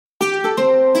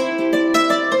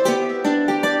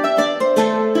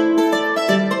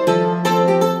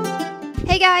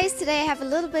have a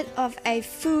little bit of a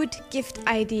food gift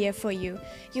idea for you.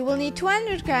 You will need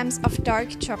 200 grams of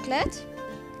dark chocolate,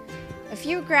 a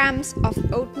few grams of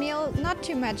oatmeal, not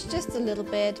too much, just a little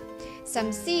bit,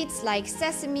 some seeds like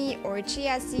sesame or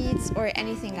chia seeds or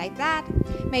anything like that,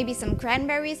 maybe some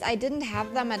cranberries. I didn't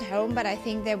have them at home, but I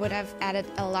think they would have added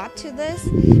a lot to this,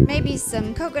 maybe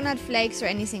some coconut flakes or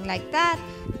anything like that,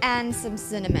 and some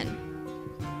cinnamon.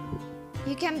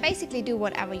 You can basically do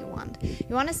whatever you want.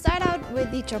 You want to start out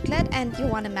with the chocolate and you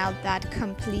want to melt that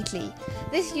completely.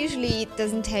 This usually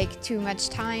doesn't take too much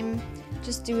time.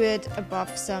 Just do it above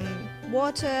some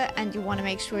water, and you want to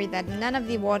make sure that none of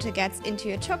the water gets into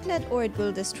your chocolate or it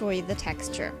will destroy the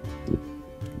texture.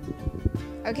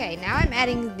 Okay, now I'm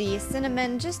adding the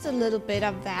cinnamon, just a little bit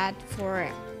of that for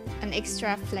an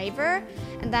extra flavor,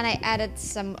 and then I added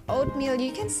some oatmeal.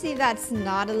 You can see that's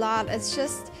not a lot, it's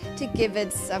just to give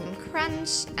it some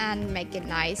crunch and make it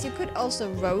nice. You could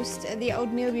also roast the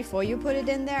oatmeal before you put it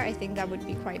in there. I think that would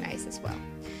be quite nice as well.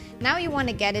 Now you want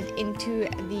to get it into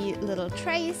the little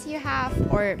trays you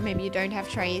have, or maybe you don't have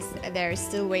trays. There are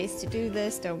still ways to do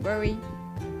this, don't worry.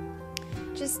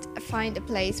 Just find a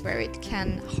place where it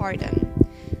can harden.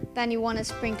 Then you want to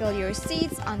sprinkle your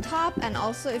seeds on top, and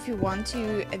also if you want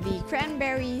to, the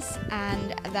cranberries,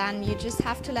 and then you just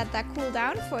have to let that cool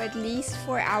down for at least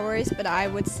 4 hours, but I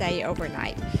would say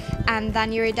overnight. And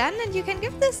then you're done and you can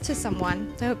give this to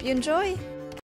someone. I hope you enjoy!